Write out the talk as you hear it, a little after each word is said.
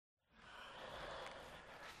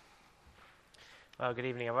Well, good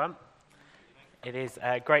evening, everyone. It is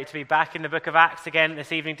great to be back in the book of Acts again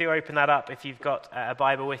this evening. Do open that up if you've got a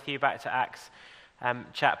Bible with you, back to Acts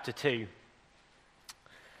chapter 2.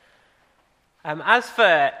 As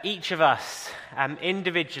for each of us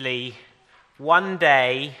individually, one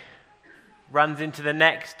day runs into the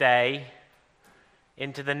next day,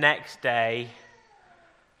 into the next day,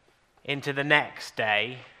 into the next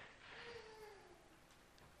day.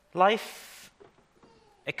 Life,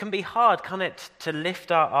 it can be hard, can't it, to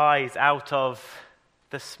lift our eyes out of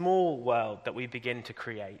the small world that we begin to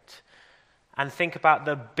create and think about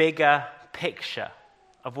the bigger picture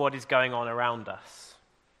of what is going on around us.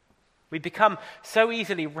 We become so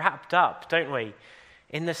easily wrapped up, don't we,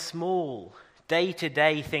 in the small,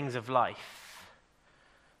 day-to-day things of life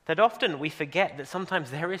that often we forget that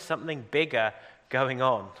sometimes there is something bigger going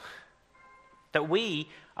on that we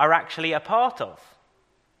are actually a part of.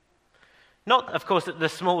 Not, of course, that the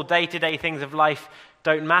small day-to-day things of life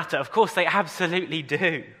don't matter. Of course, they absolutely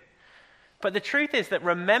do. But the truth is that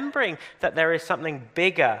remembering that there is something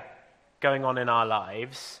bigger going on in our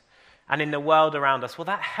lives and in the world around us, well,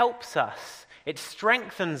 that helps us. It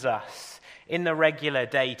strengthens us in the regular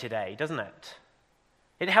day-to-day, doesn't it?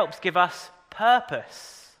 It helps give us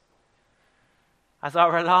purpose. As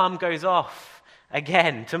our alarm goes off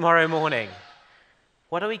again tomorrow morning,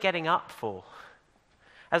 what are we getting up for?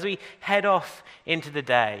 As we head off into the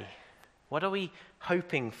day, what are we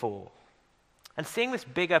hoping for? And seeing this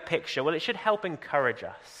bigger picture, well, it should help encourage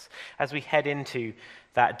us as we head into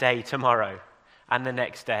that day tomorrow and the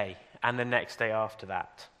next day and the next day after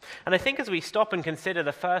that. And I think as we stop and consider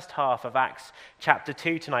the first half of Acts chapter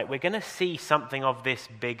 2 tonight, we're going to see something of this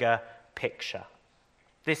bigger picture.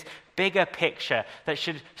 This bigger picture that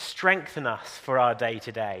should strengthen us for our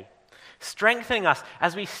day-to-day. Strengthening us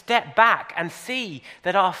as we step back and see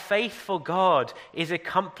that our faithful God is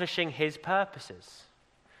accomplishing his purposes.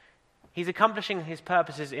 He's accomplishing his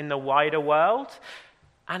purposes in the wider world.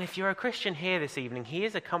 And if you're a Christian here this evening, he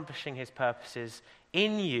is accomplishing his purposes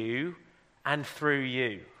in you and through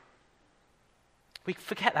you. We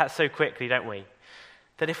forget that so quickly, don't we?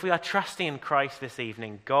 That if we are trusting in Christ this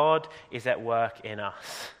evening, God is at work in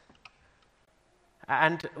us.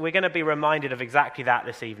 And we're going to be reminded of exactly that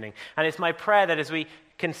this evening. And it's my prayer that as we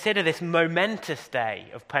consider this momentous day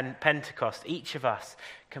of Pentecost, each of us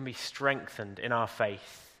can be strengthened in our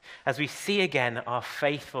faith as we see again our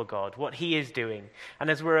faithful God, what he is doing, and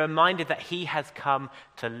as we're reminded that he has come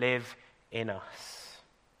to live in us.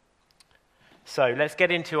 So let's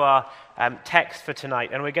get into our text for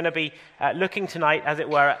tonight. And we're going to be looking tonight, as it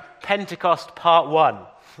were, at Pentecost part 1.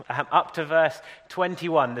 Up to verse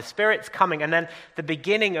 21, the Spirit's coming, and then the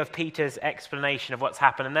beginning of Peter's explanation of what's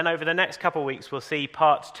happened. And then over the next couple of weeks, we'll see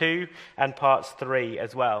parts 2 and parts 3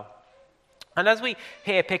 as well. And as we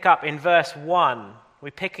here pick up in verse 1,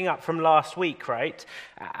 we're picking up from last week, right?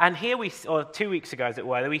 And here or 2 weeks ago, as it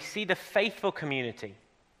were, we see the faithful community.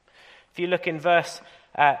 If you look in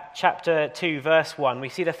chapter 2, verse 1, we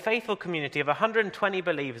see the faithful community of 120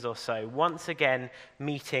 believers or so once again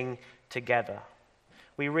meeting together.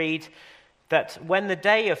 We read that when the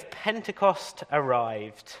day of Pentecost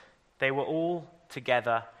arrived, they were all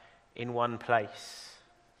together in one place.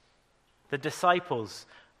 The disciples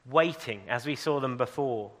waiting, as we saw them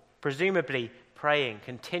before, presumably praying,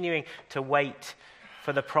 continuing to wait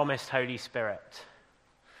for the promised Holy Spirit.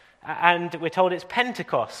 And we're told it's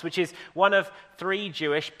Pentecost, which is one of 3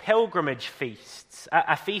 Jewish pilgrimage feasts,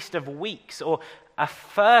 a feast of weeks, or a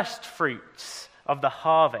first fruits of the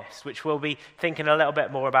harvest, which we'll be thinking a little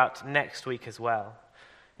bit more about next week as well.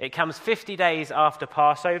 It comes 50 days after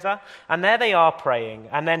Passover, and there they are praying,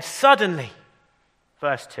 and then suddenly,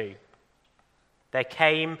 verse 2, there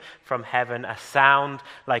came from heaven a sound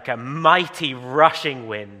like a mighty rushing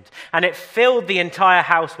wind, and it filled the entire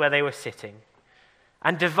house where they were sitting.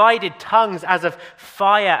 And divided tongues as of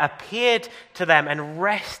fire appeared to them and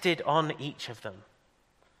rested on each of them.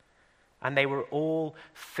 And they were all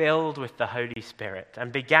filled with the Holy Spirit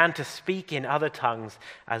and began to speak in other tongues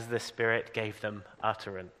as the Spirit gave them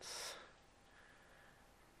utterance.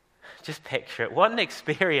 Just picture it. What an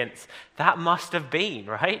experience that must have been,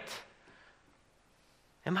 right?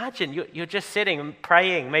 Imagine you're just sitting and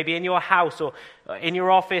praying, maybe in your house or in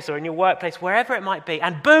your office or in your workplace, wherever it might be,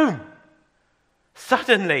 and boom!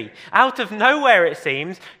 Suddenly, out of nowhere it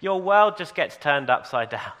seems, your world just gets turned upside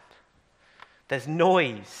down. There's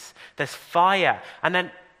noise, there's fire, and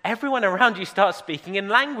then everyone around you starts speaking in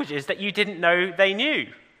languages that you didn't know they knew.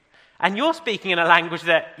 And you're speaking in a language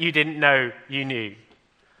that you didn't know you knew.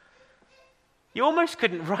 You almost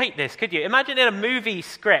couldn't write this, could you? Imagine in a movie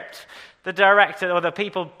script, the director or the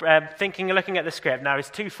people looking at the script, now it's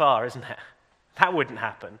too far, isn't it? That wouldn't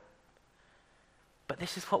happen. But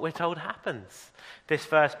this is what we're told happens. This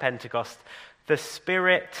first Pentecost, the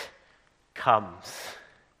Spirit comes,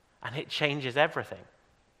 and it changes everything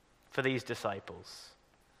for these disciples.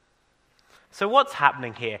 So what's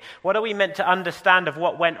happening here? What are we meant to understand of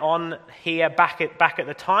what went on here back at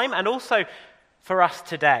the time, and also for us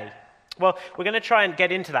today? Well, we're going to try and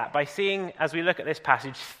get into that by seeing, as we look at this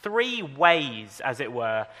passage, 3 ways, as it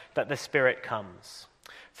were, that the Spirit comes.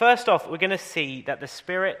 First off, we're going to see that the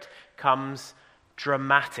Spirit comes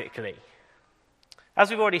dramatically. As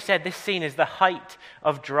we've already said, this scene is the height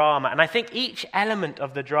of drama, and I think each element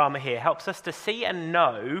of the drama here helps us to see and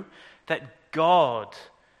know that God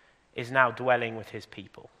is now dwelling with his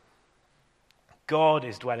people. God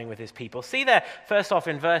is dwelling with his people. See there, first off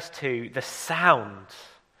in verse 2, the sound.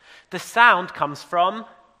 The sound comes from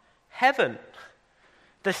heaven.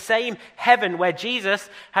 The same heaven where Jesus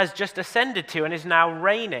has just ascended to and is now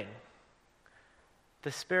reigning.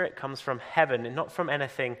 The Spirit comes from heaven and not from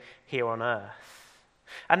anything here on earth.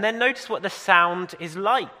 And then notice what the sound is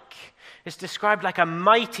like. It's described like a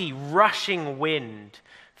mighty rushing wind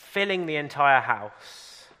filling the entire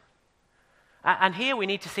house. And here we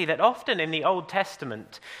need to see that often in the Old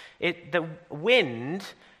Testament, the wind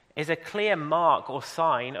is a clear mark or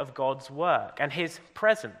sign of God's work and his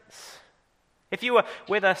presence. If you were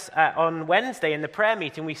with us on Wednesday in the prayer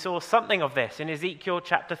meeting, we saw something of this in Ezekiel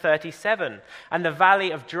chapter 37 and the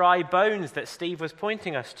valley of dry bones that Steve was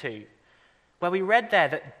pointing us to, where we read there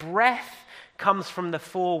that breath comes from the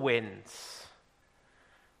 4 winds,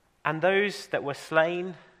 and those that were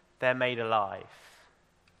slain, they're made alive.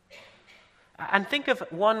 And think of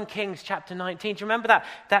 1 Kings chapter 19. Do you remember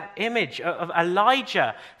that image of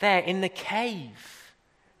Elijah there in the cave?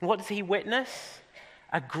 And what does he witness?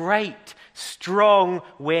 A great, strong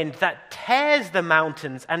wind that tears the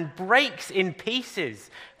mountains and breaks in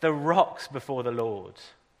pieces the rocks before the Lord.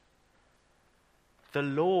 The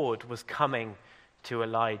Lord was coming to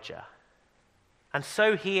Elijah. And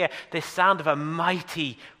so here, this sound of a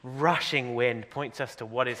mighty, rushing wind points us to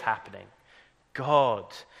what is happening. God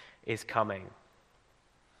is coming.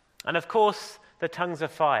 And of course, the tongues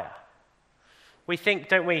of fire. We think,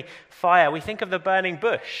 don't we, fire, we think of the burning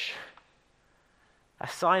bush, a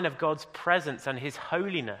sign of God's presence and his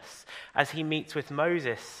holiness as he meets with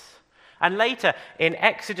Moses. And later, in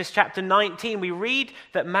Exodus chapter 19, we read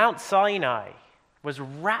that Mount Sinai was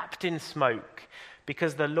wrapped in smoke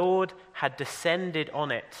because the Lord had descended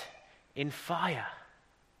on it in fire.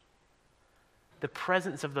 The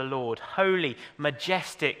presence of the Lord, holy,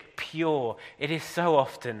 majestic, pure, it is so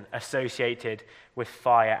often associated with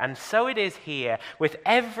fire. And so it is here. With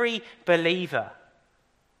every believer,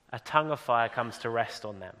 a tongue of fire comes to rest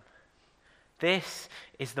on them. This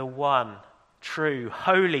is the one true,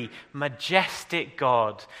 holy, majestic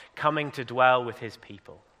God coming to dwell with his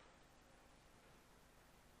people.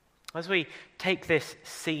 As we take this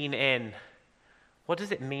scene in, what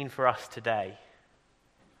does it mean for us today?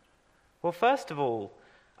 Well, first of all,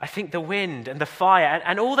 I think the wind and the fire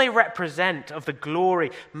and all they represent of the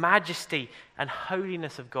glory, majesty, and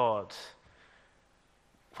holiness of God,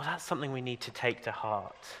 well, that's something we need to take to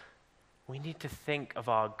heart. We need to think of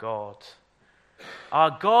our God.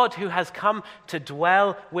 Our God who has come to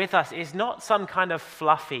dwell with us is not some kind of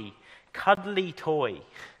fluffy, cuddly toy,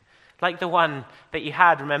 like the one that you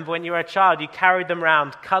had. Remember when you were a child, you carried them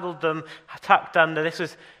around, cuddled them, tucked under. This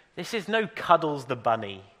is no Cuddles the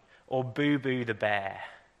bunny or Boo Boo the bear.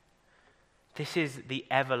 This is the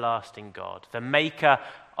everlasting God, the maker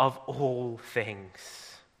of all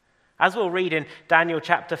things. As we'll read in Daniel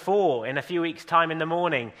chapter 4 in a few weeks' time in the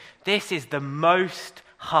morning, this is the Most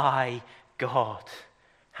High God.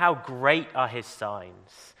 How great are his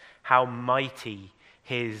signs, how mighty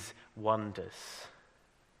his wonders.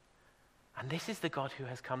 And this is the God who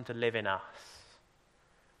has come to live in us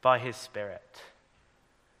by his Spirit.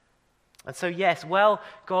 And so, yes,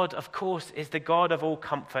 God, of course, is the God of all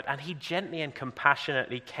comfort, and he gently and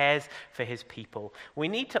compassionately cares for his people. We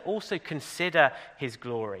need to also consider his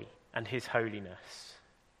glory and his holiness.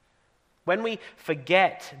 When we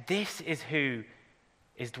forget this is who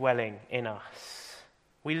is dwelling in us,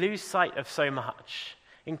 we lose sight of so much,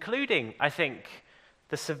 including, I think,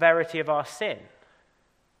 the severity of our sin.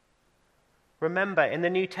 Remember, in the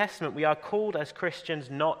New Testament, we are called as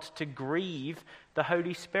Christians not to grieve the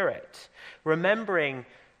Holy Spirit, remembering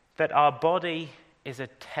that our body is a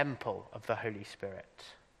temple of the Holy Spirit.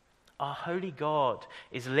 Our holy God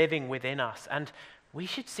is living within us, and we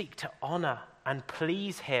should seek to honor and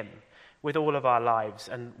please him with all of our lives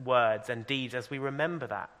and words and deeds as we remember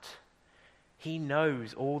that. He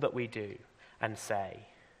knows all that we do and say.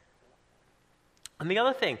 And the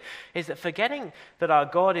other thing is that forgetting that our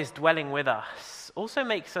God is dwelling with us also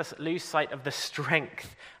makes us lose sight of the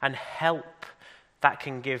strength and help that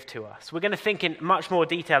can give to us. We're going to think in much more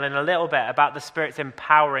detail in a little bit about the Spirit's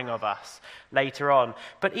empowering of us later on.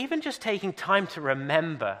 But even just taking time to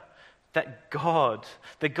remember that God,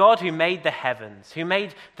 the God who made the heavens, who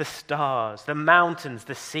made the stars, the mountains,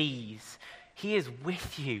 the seas, he is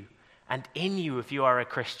with you and in you if you are a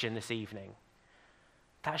Christian this evening.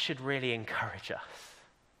 That should really encourage us.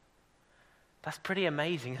 That's pretty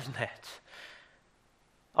amazing, isn't it?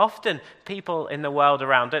 Often people in the world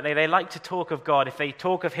around, don't they? They like to talk of God, if they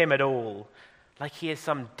talk of him at all, like he is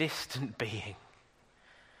some distant being.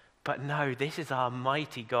 But no, this is our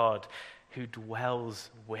mighty God who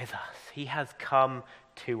dwells with us. He has come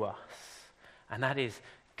to us. And that is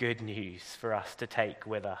good news for us to take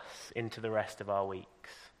with us into the rest of our weeks.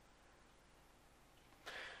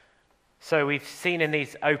 So we've seen in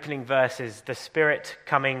these opening verses the Spirit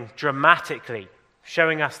coming dramatically,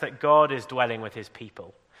 showing us that God is dwelling with his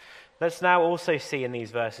people. Let's now also see in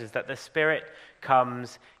these verses that the Spirit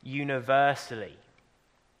comes universally.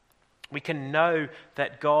 We can know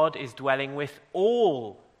that God is dwelling with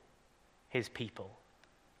all his people.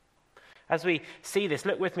 As we see this,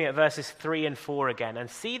 look with me at verses 3 and 4 again, and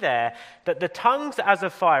see there that the tongues as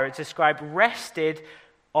of fire, it's described, rested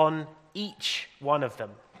on each one of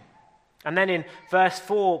them. And then in verse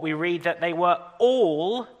 4, we read that they were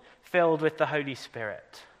all filled with the Holy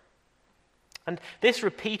Spirit. And this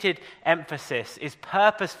repeated emphasis is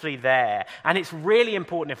purposefully there, and it's really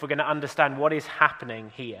important if we're going to understand what is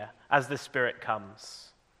happening here as the Spirit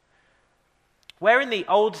comes. Where in the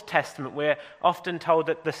Old Testament we're often told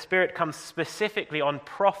that the Spirit comes specifically on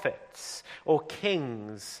prophets or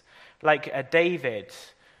kings like David,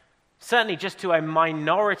 certainly just to a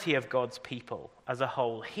minority of God's people as a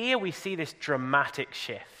whole. Here we see this dramatic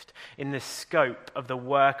shift in the scope of the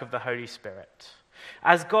work of the Holy Spirit.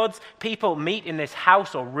 As God's people meet in this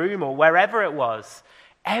house or room or wherever it was,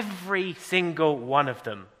 every single one of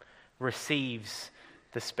them receives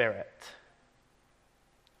the Spirit.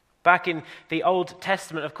 Back in the Old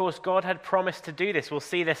Testament, of course, God had promised to do this. We'll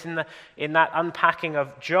see this in that unpacking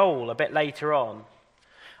of Joel a bit later on.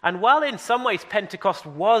 And while in some ways Pentecost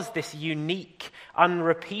was this unique,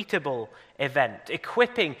 unrepeatable event,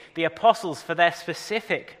 equipping the apostles for their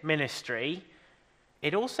specific ministry,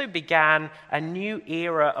 it also began a new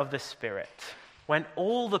era of the Spirit, when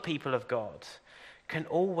all the people of God can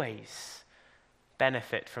always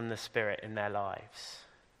benefit from the Spirit in their lives,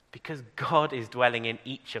 because God is dwelling in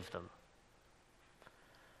each of them.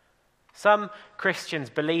 Some Christians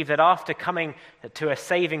believe that after coming to a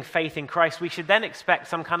saving faith in Christ, we should then expect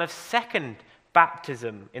some kind of second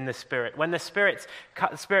baptism in the Spirit, when the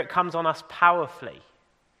Spirit comes on us powerfully.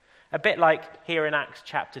 A bit like here in Acts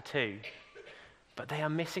chapter 2. But they are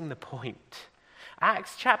missing the point.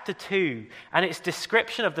 Acts chapter 2 and its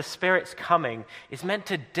description of the Spirit's coming is meant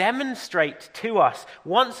to demonstrate to us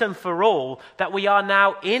once and for all that we are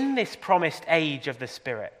now in this promised age of the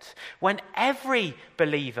Spirit, when every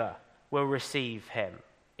believer will receive him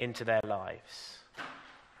into their lives.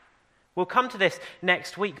 We'll come to this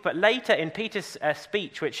next week, but later in Peter's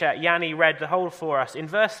speech, which Yanni read the whole for us, in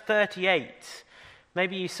verse 38,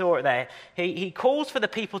 maybe you saw it there, he calls for the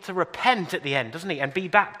people to repent at the end, doesn't he, and be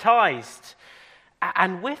baptized.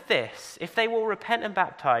 And with this, if they will repent and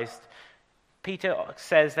baptized, Peter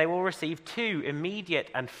says they will receive two immediate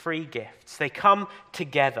and free gifts. They come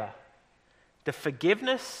together: the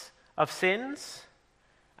forgiveness of sins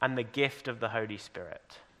and the gift of the Holy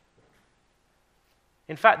Spirit.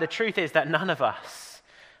 In fact, the truth is that none of us,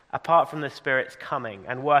 apart from the Spirit's coming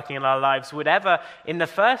and working in our lives, would ever, in the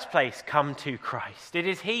first place, come to Christ. It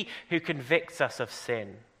is he who convicts us of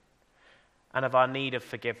sin and of our need of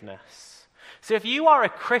forgiveness. So if you are a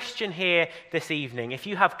Christian here this evening, if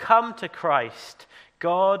you have come to Christ,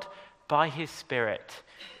 God, by his Spirit,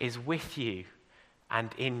 is with you and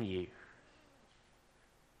in you,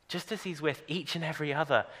 just as he's with each and every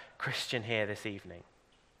other Christian here this evening.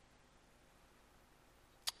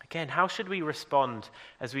 Again, how should we respond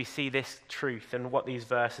as we see this truth and what these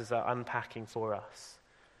verses are unpacking for us?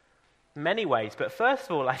 In many ways, but first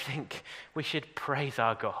of all, I think we should praise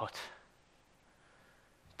our God.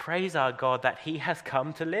 Praise our God that he has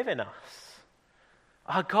come to live in us.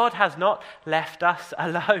 Our God has not left us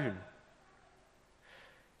alone.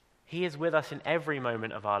 He is with us in every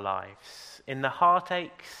moment of our lives, in the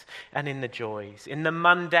heartaches and in the joys, in the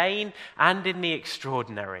mundane and in the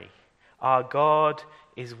extraordinary. Our God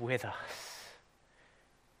is with us.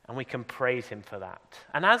 And we can praise him for that.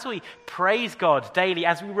 And as we praise God daily,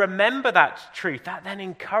 as we remember that truth, that then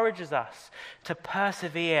encourages us to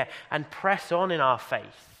persevere and press on in our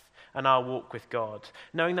faith and our walk with God,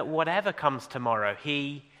 knowing that whatever comes tomorrow,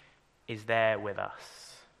 he is there with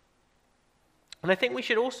us. And I think we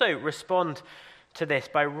should also respond to this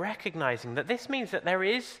by recognizing that this means that there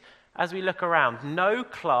is, as we look around, no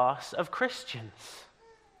class of Christians.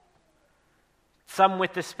 Some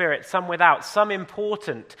with the Spirit, some without, some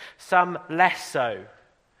important, some less so.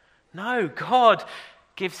 No, God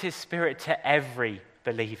gives his Spirit to every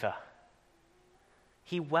believer.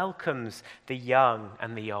 He welcomes the young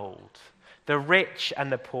and the old, the rich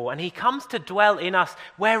and the poor, and he comes to dwell in us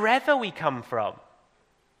wherever we come from.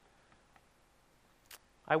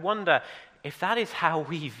 I wonder if that is how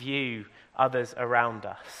we view others around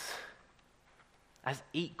us, as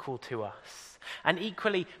equal to us. And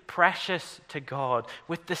equally precious to God,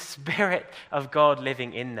 with the Spirit of God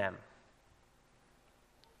living in them.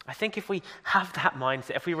 I think if we have that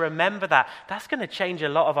mindset, if we remember that, that's going to change a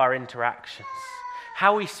lot of our interactions.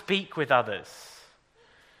 How we speak with others,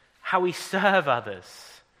 how we serve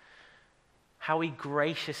others, how we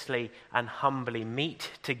graciously and humbly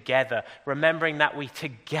meet together, remembering that we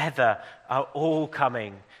together are all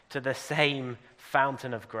coming to the same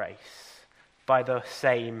fountain of grace by the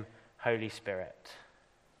same Holy Spirit.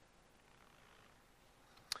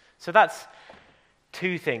 So that's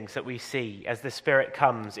two things that we see as the Spirit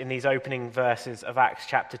comes in these opening verses of Acts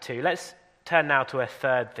chapter 2. Let's turn now to a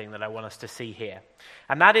third thing that I want us to see here.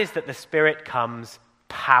 And that is that the Spirit comes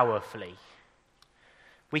powerfully.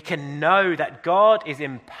 We can know that God is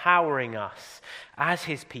empowering us as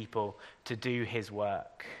his people to do his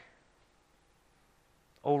work.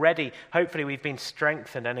 Already, hopefully, we've been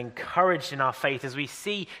strengthened and encouraged in our faith as we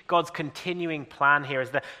see God's continuing plan here,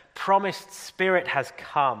 as the promised Spirit has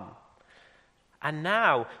come. And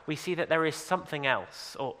now we see that there is something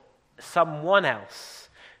else, or someone else,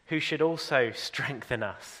 who should also strengthen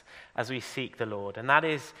us as we seek the Lord, and that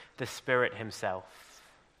is the Spirit himself.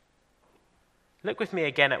 Look with me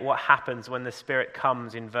again at what happens when the Spirit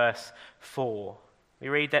comes in verse 4. We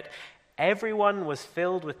read that everyone was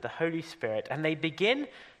filled with the Holy Spirit, and they begin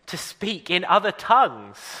to speak in other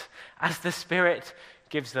tongues as the Spirit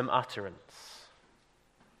gives them utterance.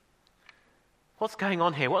 What's going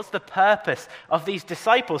on here? What's the purpose of these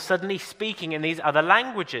disciples suddenly speaking in these other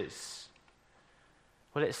languages?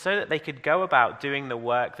 Well, it's so that they could go about doing the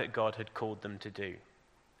work that God had called them to do.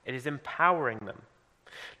 It is empowering them.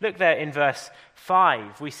 Look there in verse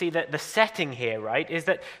 5. We see that the setting here, right, is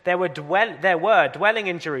that there were dwelling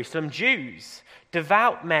in Jerusalem Jews,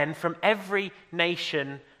 devout men from every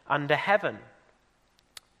nation under heaven.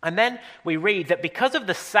 And then we read that because of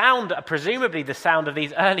the sound, presumably the sound of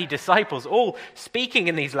these early disciples, all speaking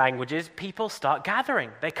in these languages, people start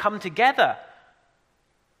gathering. They come together.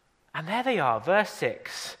 And there they are, verse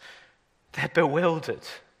 6. They're bewildered,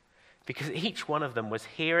 because each one of them was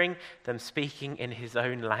hearing them speaking in his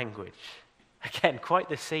own language. Again, quite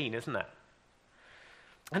the scene, isn't it?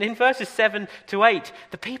 And in verses 7 to 8,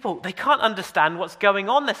 the people, they can't understand what's going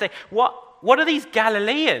on. They say, what are these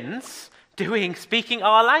Galileans doing speaking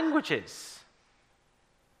our languages?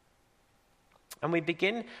 And we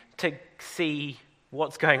begin to see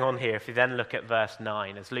what's going on here if you then look at verse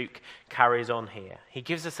 9 as Luke carries on here. He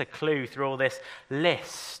gives us a clue through all this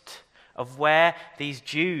list of where these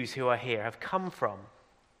Jews who are here have come from.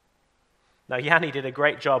 Now, Yanni did a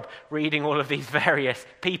great job reading all of these various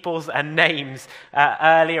peoples and names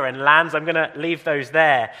earlier and lands. I'm going to leave those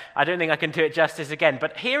there. I don't think I can do it justice again.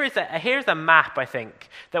 But here's a map, I think,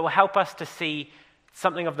 that will help us to see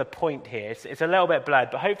something of the point here. It's a little bit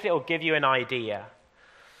blurred, but hopefully it will give you an idea.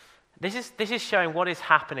 This is showing what is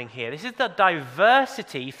happening here. This is the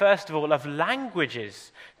diversity, first of all, of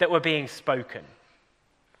languages that were being spoken.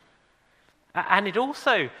 And it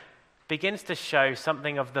also begins to show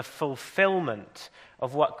something of the fulfillment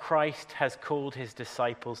of what Christ has called his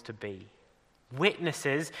disciples to be.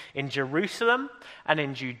 Witnesses in Jerusalem and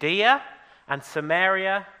in Judea and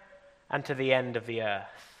Samaria and to the end of the earth.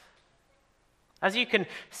 As you can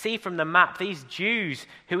see from the map, these Jews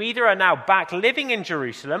who either are now back living in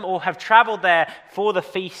Jerusalem or have traveled there for the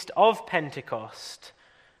feast of Pentecost,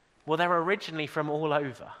 well, they're originally from all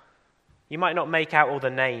over. You might not make out all the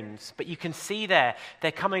names, but you can see there,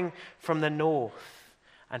 they're coming from the north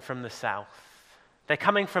and from the south. They're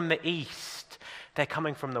coming from the east. They're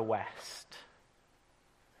coming from the west.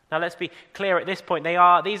 Now let's be clear at this point,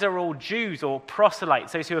 these are all Jews or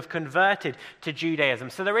proselytes, those who have converted to Judaism.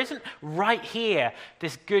 So there isn't right here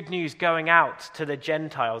this good news going out to the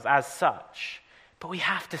Gentiles as such. But we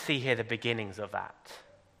have to see here the beginnings of that.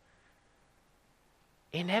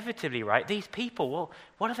 inevitably, right, these people, well,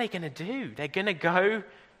 what are they going to do? They're going to go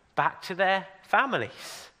back to their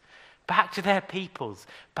families, back to their peoples,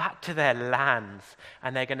 back to their lands,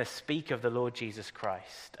 and they're going to speak of the Lord Jesus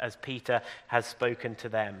Christ as Peter has spoken to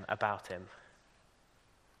them about him.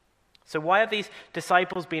 So why have these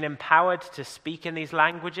disciples been empowered to speak in these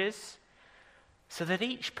languages? So that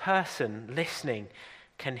each person listening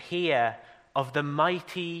can hear of the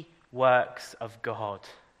mighty works of God.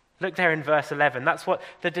 Look there in verse 11. That's what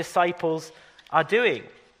the disciples are doing.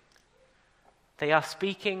 They are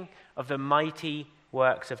speaking of the mighty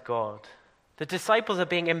works of God. The disciples are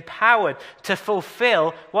being empowered to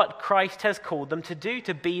fulfill what Christ has called them to do,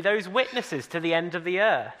 to be those witnesses to the end of the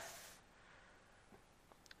earth.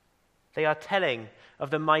 They are telling of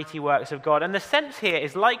the mighty works of God. And the sense here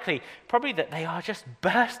is likely, probably, that they are just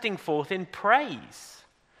bursting forth in praise.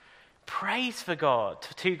 Praise for God,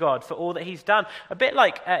 to God, for all that he's done. A bit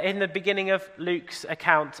like in the beginning of Luke's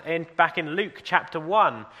account, back in Luke chapter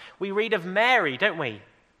 1, we read of Mary, don't we?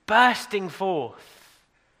 Bursting forth,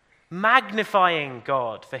 magnifying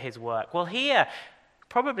God for his work. Well, here,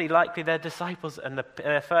 probably likely their disciples and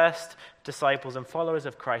the first disciples and followers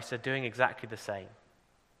of Christ are doing exactly the same.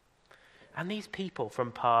 And these people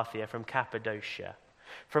from Parthia, from Cappadocia,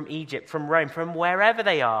 from Egypt, from Rome, from wherever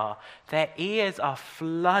they are, their ears are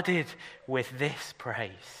flooded with this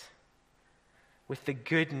praise, with the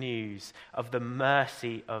good news of the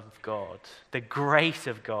mercy of God, the grace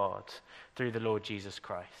of God through the Lord Jesus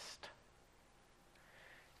Christ.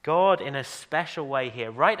 God, in a special way here,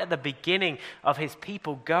 right at the beginning of his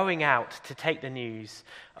people going out to take the news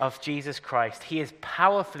of Jesus Christ, he is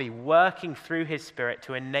powerfully working through his Spirit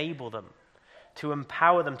to enable them, to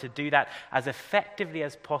empower them to do that as effectively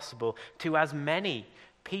as possible to as many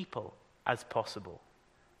people as possible.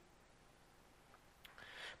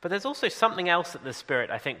 But there's also something else that the Spirit,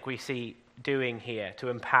 I think, we see doing here to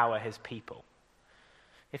empower his people.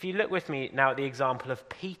 If you look with me now at the example of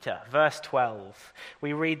Peter, verse 12,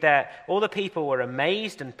 we read there, all the people were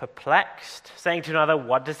amazed and perplexed, saying to another,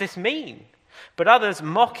 "What does this mean?" But others,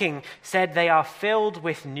 mocking, said, "They are filled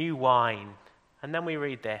with new wine." And then we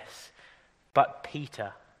read this, "But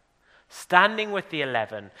Peter, standing with the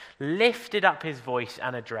 11, lifted up his voice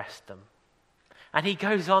and addressed them." And he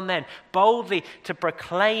goes on then boldly to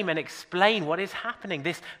proclaim and explain what is happening.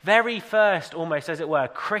 This very first, almost as it were,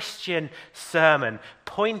 Christian sermon,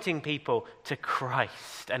 pointing people to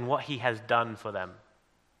Christ and what he has done for them.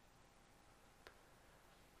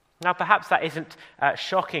 Now, perhaps that isn't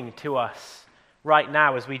shocking to us right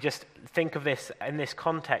now as we just think of this in this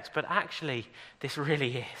context, but actually, this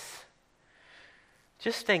really is.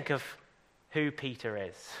 Just think of who Peter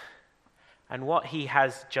is and what he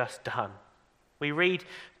has just done. We read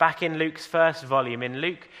back in Luke's first volume, in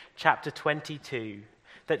Luke chapter 22,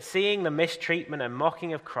 that seeing the mistreatment and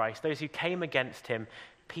mocking of Christ, those who came against him,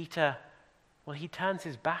 Peter, well, he turns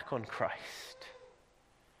his back on Christ.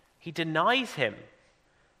 He denies him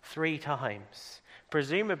 3 times,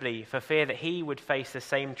 presumably for fear that he would face the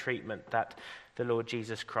same treatment that the Lord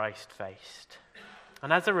Jesus Christ faced.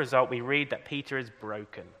 And as a result, we read that Peter is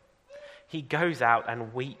broken. He goes out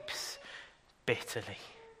and weeps bitterly.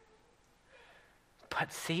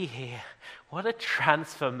 But see here, what a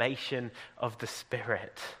transformation of the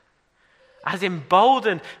Spirit. As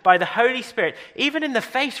emboldened by the Holy Spirit, even in the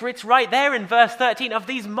face, where it's right there in verse 13, of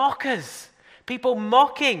these mockers, people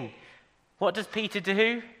mocking. What does Peter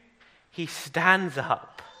do? He stands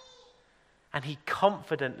up and he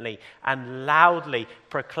confidently and loudly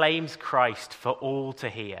proclaims Christ for all to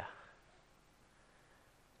hear.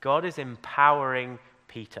 God is empowering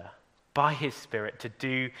Peter by his Spirit to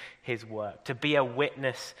do his work, to be a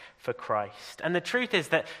witness for Christ. And the truth is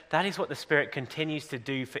that that is what the Spirit continues to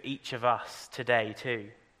do for each of us today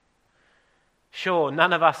too. Sure,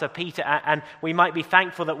 none of us are Peter, and we might be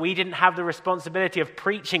thankful that we didn't have the responsibility of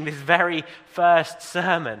preaching this very first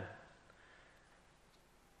sermon.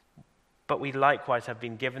 But we likewise have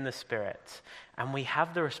been given the Spirit, and we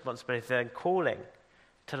have the responsibility and calling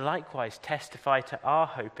to likewise testify to our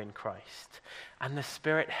hope in Christ. And the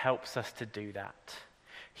Spirit helps us to do that.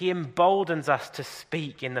 He emboldens us to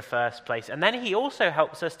speak in the first place. And then he also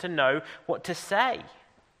helps us to know what to say.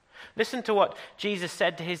 Listen to what Jesus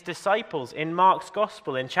said to his disciples in Mark's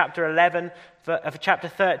Gospel in chapter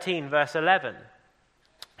 13, verse 11.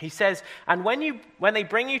 He says, "And when they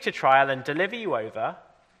bring you to trial and deliver you over,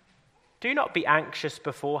 do not be anxious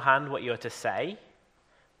beforehand what you are to say,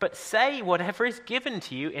 but say whatever is given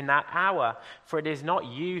to you in that hour, for it is not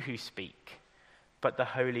you who speak, but the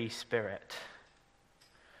Holy Spirit."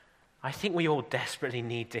 I think we all desperately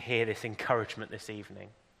need to hear this encouragement this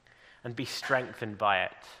evening and be strengthened by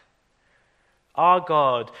it. Our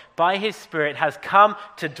God, by his Spirit, has come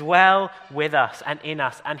to dwell with us and in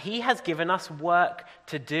us, and he has given us work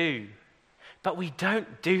to do. But we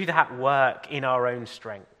don't do that work in our own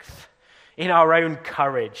strength, in our own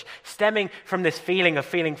courage, stemming from this feeling of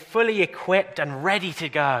feeling fully equipped and ready to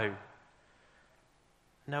go.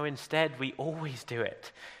 No, instead, we always do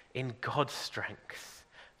it in God's strength,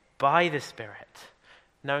 by the Spirit,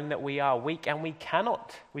 knowing that we are weak and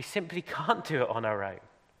we simply can't do it on our own.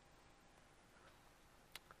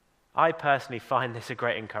 I personally find this a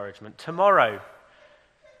great encouragement. Tomorrow,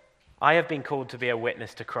 I have been called to be a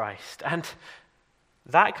witness to Christ, and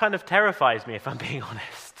that kind of terrifies me, if I'm being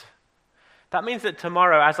honest. That means that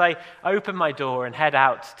tomorrow, as I open my door and head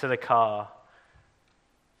out to the car,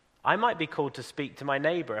 I might be called to speak to my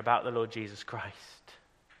neighbor about the Lord Jesus Christ,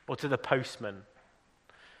 or to the postman,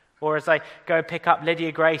 or as I go pick up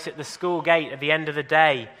Lydia Grace at the school gate at the end of the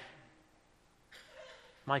day.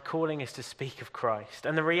 My calling is to speak of Christ.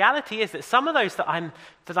 And the reality is that some of those that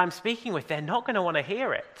I'm speaking with, they're not going to want to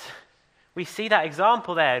hear it. We see that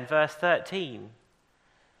example there in verse 13.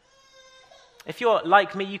 If you're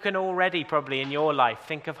like me, you can already probably in your life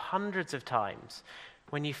think of hundreds of times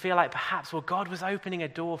when you feel like perhaps, God was opening a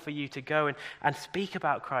door for you to go and speak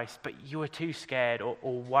about Christ, but you were too scared or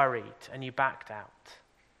worried and you backed out.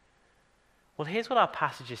 Well, here's what our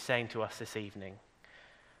passage is saying to us this evening.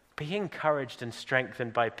 Be encouraged and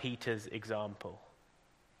strengthened by Peter's example.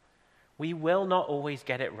 We will not always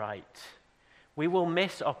get it right. We will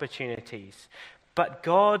miss opportunities, but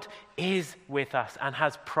God is with us and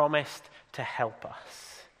has promised to help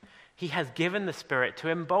us. He has given the Spirit to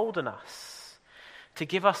embolden us, to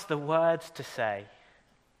give us the words to say.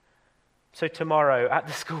 So tomorrow at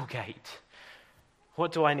the school gate,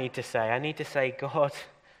 what do I need to say? I need to say, God,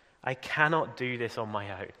 I cannot do this on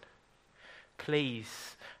my own.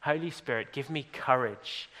 Please, Holy Spirit, give me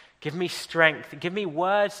courage, give me strength, give me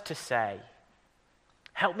words to say.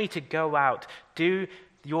 Help me to go out, do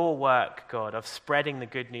your work, God, of spreading the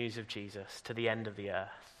good news of Jesus to the end of the earth.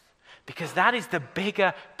 Because that is the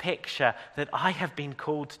bigger picture that I have been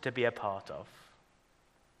called to be a part of.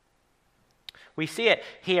 We see it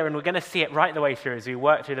here, and we're going to see it right the way through as we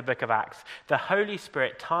work through the book of Acts. The Holy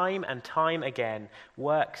Spirit, time and time again,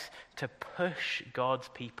 works to push God's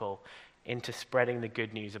people into spreading the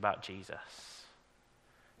good news about Jesus.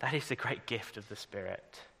 That is the great gift of the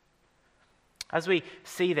Spirit. As we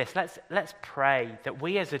see this, let's pray that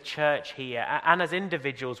we as a church here and as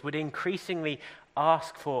individuals would increasingly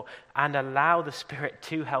ask for and allow the Spirit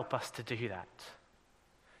to help us to do that.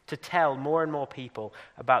 To tell more and more people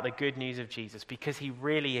about the good news of Jesus, because he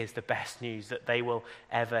really is the best news that they will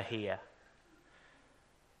ever hear.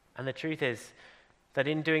 And the truth is that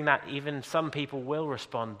in doing that, even some people will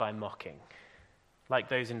respond by mocking, like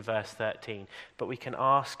those in verse 13. But we can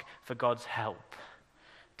ask for God's help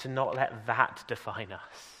to not let that define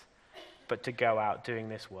us, but to go out doing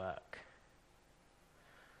this work.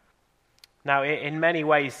 Now, in many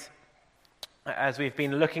ways, as we've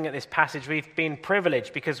been looking at this passage, we've been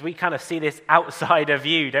privileged because we kind of see this outsider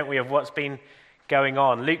view, don't we, of what's been going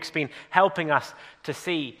on. Luke's been helping us to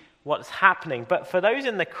see what's happening. But for those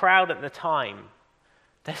in the crowd at the time,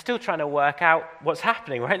 they're still trying to work out what's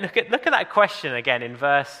happening, right? Look at that question again in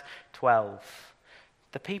verse 12.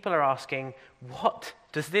 The people are asking, what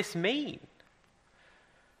does this mean?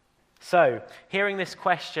 So, hearing this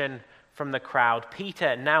question from the crowd,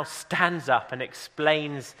 Peter now stands up and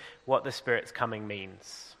explains what the Spirit's coming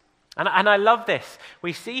means. And I love this.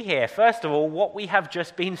 We see here, first of all, what we have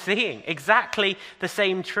just been seeing. Exactly the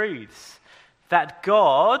same truths. That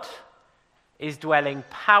God is dwelling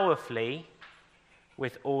powerfully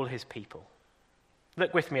with all his people.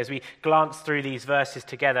 Look with me as we glance through these verses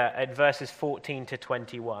together at verses 14 to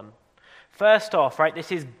 21. First off, right,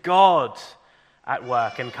 this is God at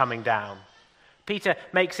work and coming down. Peter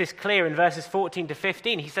makes this clear in verses 14 to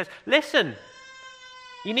 15. He says, listen,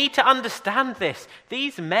 you need to understand this.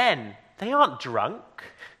 These men, they aren't drunk.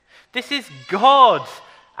 This is God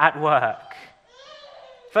at work.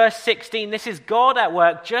 Verse 16, this is God at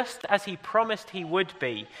work just as he promised he would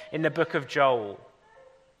be in the book of Joel.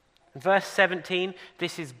 Verse 17,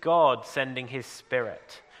 this is God sending his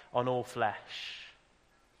Spirit on all flesh.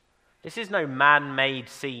 This is no man-made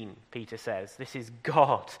scene, Peter says. This is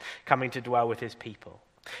God coming to dwell with his people.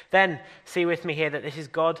 Then, see with me here that this is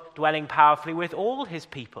God dwelling powerfully with all his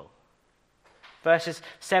people. Verses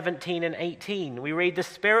 17 and 18, we read, the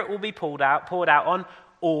Spirit will be poured out on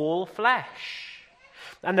all flesh.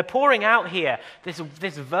 And the pouring out here, this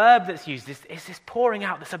verb that's used, is this pouring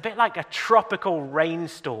out that's a bit like a tropical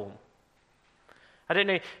rainstorm. I don't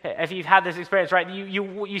know if you've had this experience, right?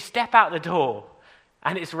 You step out the door,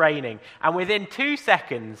 and it's raining, and within 2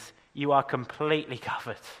 seconds, you are completely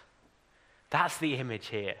covered. That's the image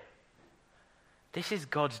here. This is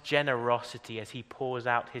God's generosity as he pours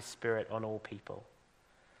out his Spirit on all people.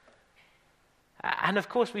 And of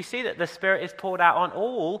course, we see that the Spirit is poured out on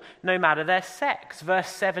all, no matter their sex. Verse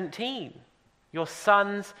 17, your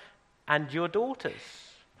sons and your daughters.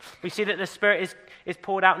 We see that the Spirit is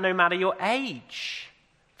poured out no matter your age.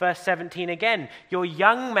 Verse 17 again, your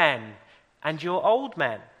young men and your old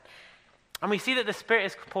men. And we see that the Spirit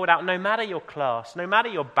is poured out no matter your class, no matter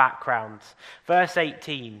your background. Verse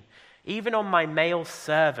 18, even on my male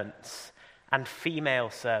servants and female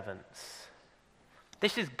servants.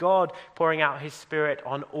 This is God pouring out his Spirit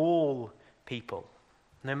on all people,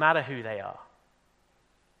 no matter who they are.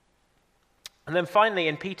 And then finally,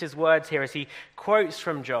 in Peter's words here, as he quotes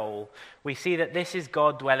from Joel, we see that this is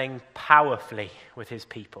God dwelling powerfully with his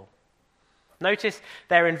people. Notice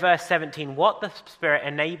there in verse 17 what the Spirit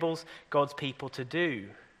enables God's people to do.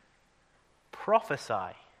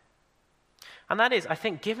 Prophesy. And that is, I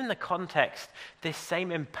think, given the context, this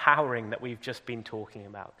same empowering that we've just been talking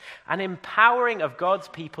about. An empowering of God's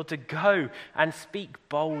people to go and speak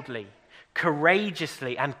boldly,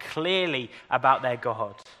 courageously, and clearly about their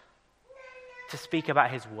God. To speak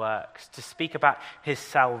about his works, to speak about his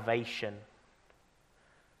salvation.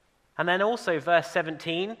 And then also, verse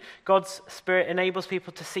 17, God's Spirit enables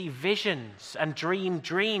people to see visions and dream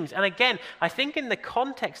dreams. And again, I think in the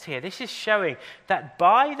context here, this is showing that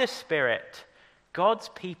by the Spirit, God's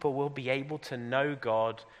people will be able to know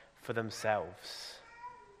God for themselves.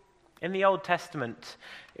 In the Old Testament,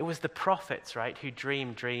 it was the prophets, right, who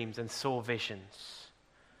dreamed dreams and saw visions.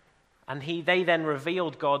 And they then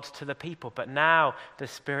revealed God to the people. But now the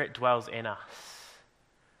Spirit dwells in us.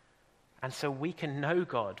 And so we can know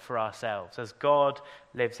God for ourselves as God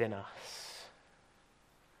lives in us.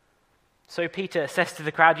 So Peter says to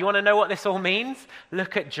the crowd, you want to know what this all means?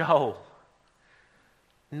 Look at Joel.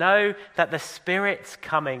 Know that the Spirit's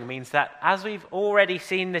coming means that, as we've already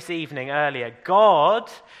seen this evening earlier, God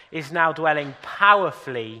is now dwelling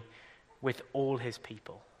powerfully with all his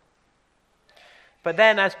people. But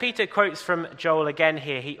then, as Peter quotes from Joel again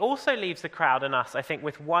here, he also leaves the crowd and us, I think,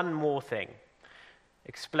 with one more thing,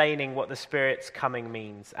 explaining what the Spirit's coming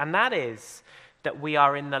means. And that is that we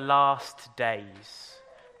are in the last days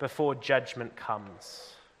before judgment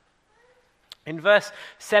comes. In verse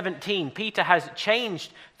 17, Peter has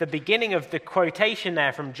changed the beginning of the quotation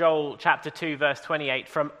there from Joel chapter 2, verse 28,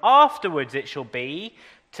 from afterwards it shall be,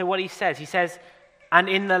 to what he says. He says, and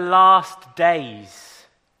in the last days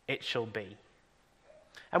it shall be.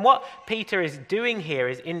 And what Peter is doing here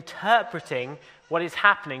is interpreting what is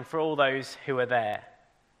happening for all those who are there.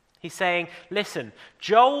 He's saying, listen,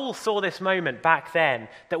 Joel saw this moment back then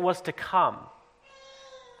that was to come,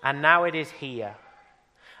 and now it is here.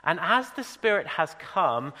 And as the Spirit has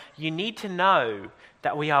come, you need to know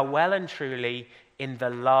that we are well and truly in the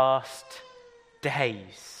last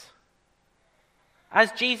days.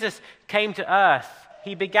 As Jesus came to earth,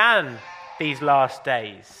 he began these last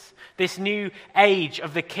days, this new age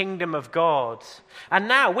of the kingdom of God. And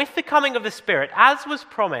now, with the coming of the Spirit, as was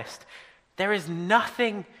promised, there is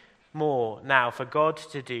nothing more now for God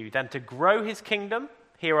to do than to grow his kingdom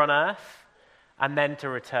here on earth and then to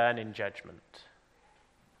return in judgment.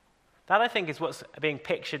 That, I think, is what's being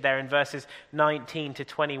pictured there in verses 19 to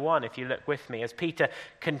 21, if you look with me, as Peter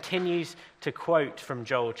continues to quote from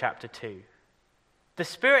Joel chapter 2. The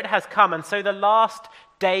Spirit has come, and so the last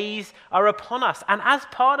days are upon us. And as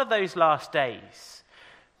part of those last days,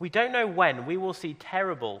 we don't know when we will see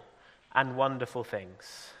terrible and wonderful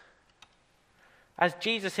things. As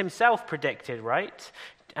Jesus himself predicted, right?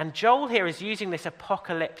 And Joel here is using this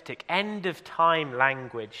apocalyptic, end-of-time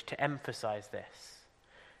language to emphasize this.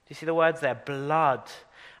 You see the words there, blood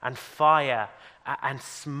and fire and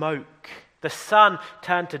smoke. The sun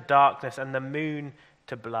turned to darkness and the moon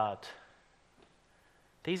to blood.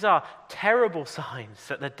 These are terrible signs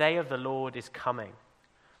that the day of the Lord is coming.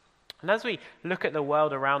 And as we look at the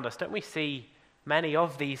world around us, don't we see many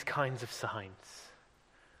of these kinds of signs?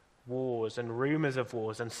 Wars and rumors of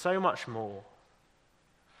wars and so much more.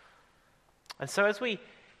 And so as we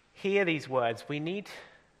hear these words, we need,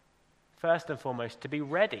 first and foremost, to be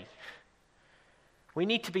ready. We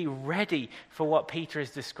need to be ready for what Peter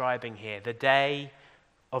is describing here, the day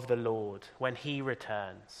of the Lord, when he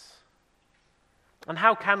returns. And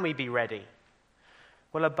how can we be ready?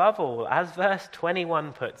 Well, above all, as verse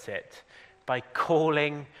 21 puts it, by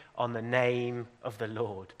calling on the name of the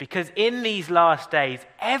Lord. Because in these last days,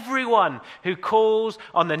 everyone who calls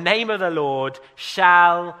on the name of the Lord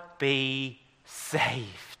shall be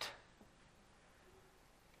saved.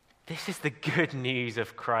 This is the good news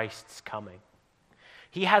of Christ's coming.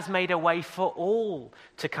 He has made a way for all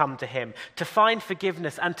to come to him, to find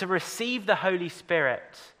forgiveness and to receive the Holy Spirit.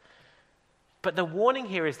 But the warning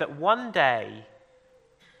here is that one day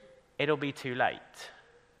it'll be too late.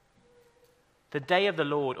 The day of the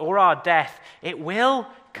Lord, or our death, it will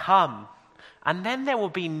come. And then there will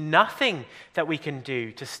be nothing that we can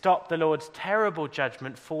do to stop the Lord's terrible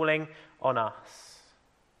judgment falling on us.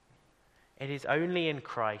 It is only in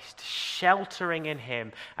Christ, sheltering in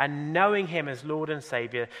him and knowing him as Lord and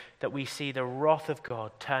Savior, that we see the wrath of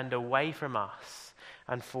God turned away from us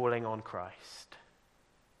and falling on Christ.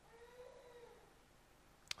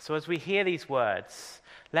 So as we hear these words,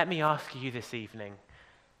 let me ask you this evening,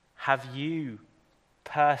 have you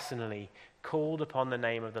personally called upon the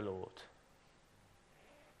name of the Lord?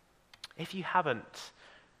 If you haven't,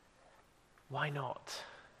 why not?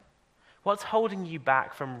 What's holding you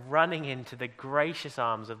back from running into the gracious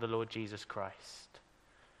arms of the Lord Jesus Christ?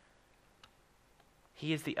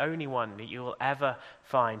 He is the only one that you will ever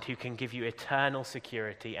find who can give you eternal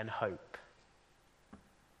security and hope.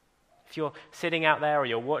 If you're sitting out there or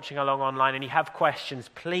you're watching along online and you have questions,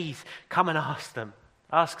 please come and ask them.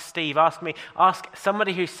 Ask Steve, ask me, ask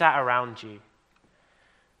somebody who sat around you.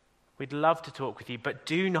 We'd love to talk with you, but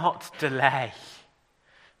do not delay.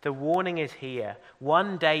 The warning is here.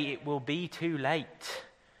 One day it will be too late.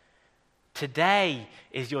 Today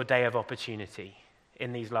is your day of opportunity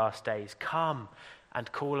in these last days. Come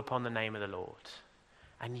and call upon the name of the Lord,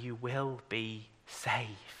 and you will be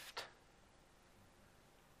saved.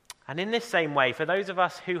 And in this same way, for those of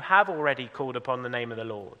us who have already called upon the name of the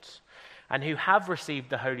Lord and who have received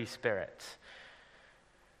the Holy Spirit,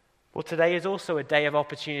 well, today is also a day of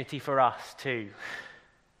opportunity for us too.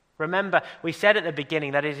 Remember, we said at the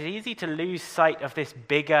beginning that it is easy to lose sight of this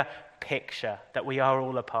bigger picture that we are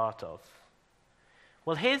all a part of.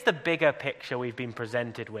 Well, here's the bigger picture we've been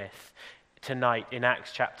presented with tonight in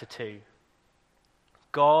Acts chapter 2.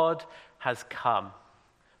 God has come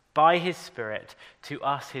by his Spirit to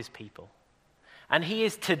us, his people. And he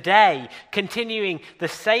is today continuing the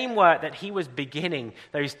same work that he was beginning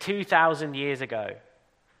those 2,000 years ago.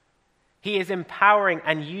 He is empowering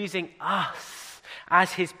and using us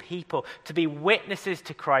as his people to be witnesses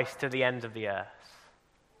to Christ to the ends of the earth.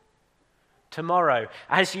 Tomorrow,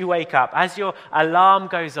 as you wake up, as your alarm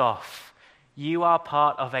goes off, you are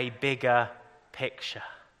part of a bigger picture.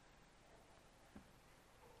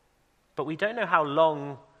 But we don't know how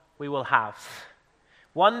long we will have.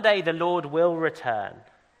 One day the Lord will return.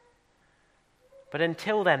 But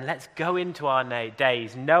until then, let's go into our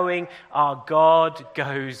days knowing our God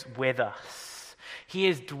goes with us. He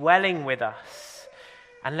is dwelling with us.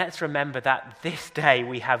 And let's remember that this day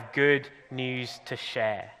we have good news to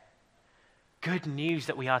share. Good news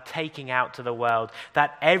that we are taking out to the world,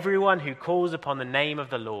 that everyone who calls upon the name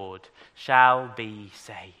of the Lord shall be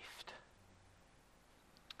saved.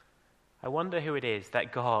 I wonder who it is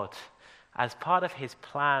that God, as part of his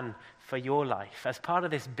plan for your life, as part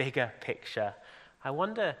of this bigger picture, I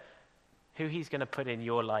wonder who he's going to put in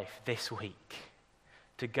your life this week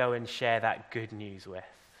to go and share that good news with.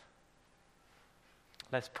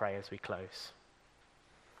 Let's pray as we close.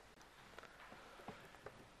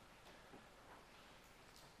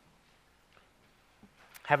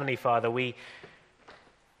 Heavenly Father, we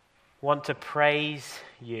want to praise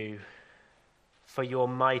you for your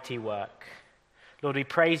mighty work. Lord, we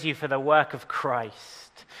praise you for the work of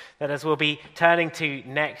Christ, that as we'll be turning to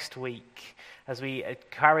next week, as we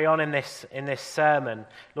carry on in this sermon,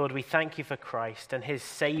 Lord, we thank you for Christ and his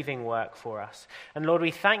saving work for us. And Lord,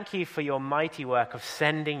 we thank you for your mighty work of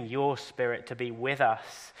sending your Spirit to be with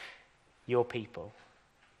us, your people.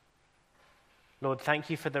 Lord, thank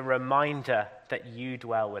you for the reminder that you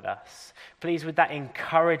dwell with us. Please, would that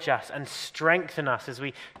encourage us and strengthen us as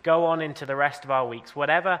we go on into the rest of our weeks,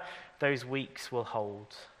 whatever those weeks will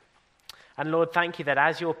hold. And Lord, thank you that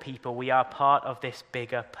as your people, we are part of this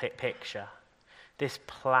bigger picture, this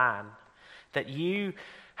plan that you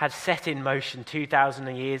had set in motion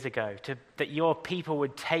 2,000 years ago, that your people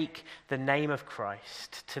would take the name of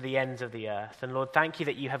Christ to the ends of the earth. And Lord, thank you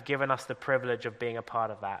that you have given us the privilege of being a part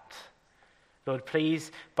of that. Lord,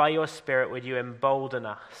 please, by your Spirit, would you embolden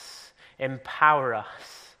us, empower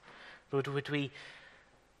us. Lord, would we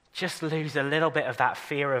just lose a little bit of that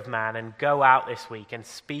fear of man and go out this week and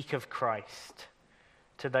speak of Christ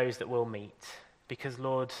to those that we'll meet. Because,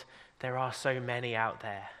 Lord, there are so many out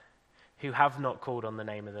there who have not called on the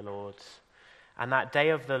name of the Lord. And that day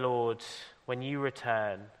of the Lord, when you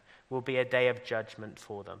return, will be a day of judgment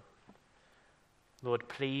for them. Lord,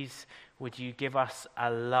 please, would you give us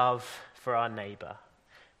a love for our neighbor?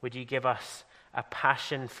 Would you give us a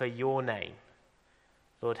passion for your name.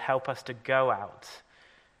 Lord, help us to go out,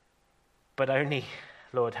 but only,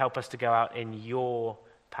 Lord, help us to go out in your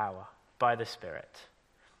power, by the Spirit.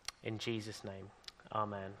 In Jesus' name,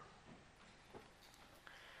 amen.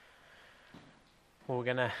 Well, we're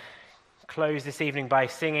going to close this evening by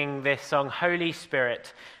singing this song, Holy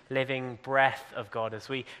Spirit, Living Breath of God, as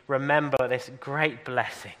we remember this great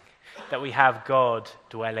blessing that we have God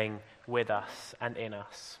dwelling with us and in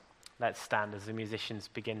us. Let's stand as the musicians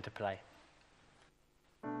begin to play.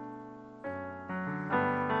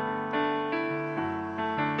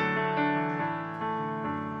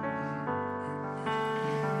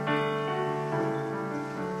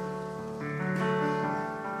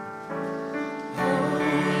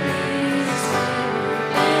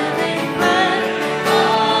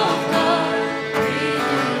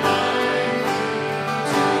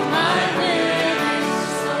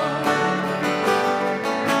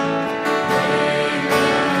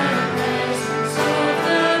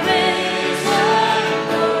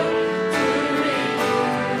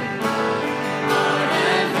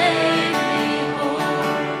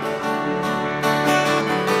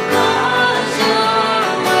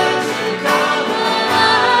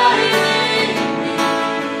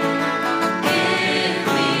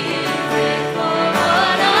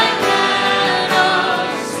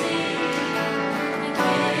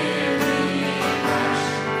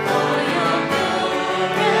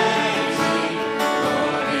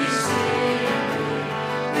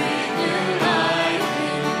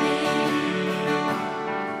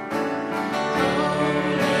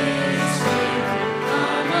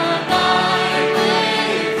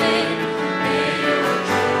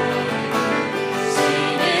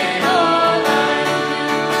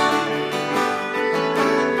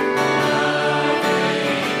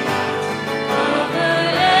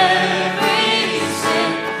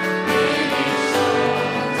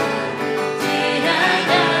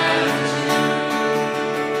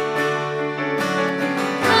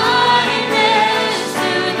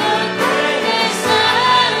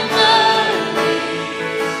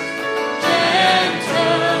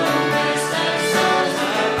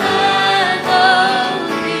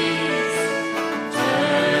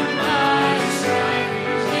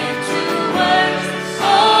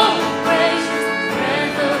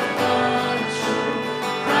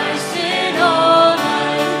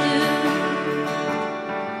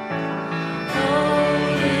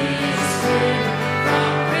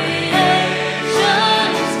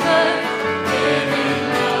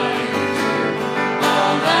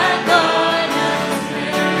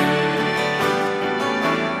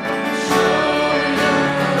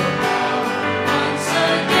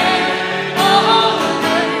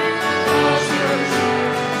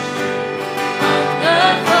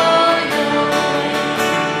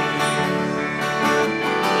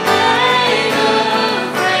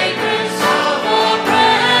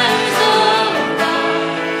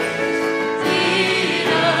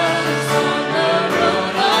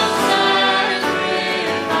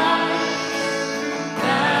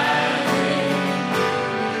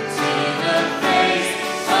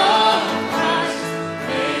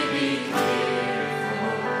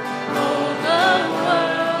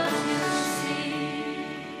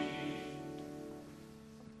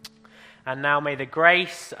 And now may the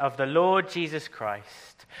grace of the Lord Jesus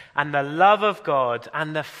Christ and the love of God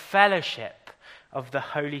and the fellowship of the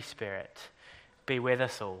Holy Spirit be with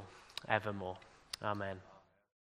us all evermore. Amen.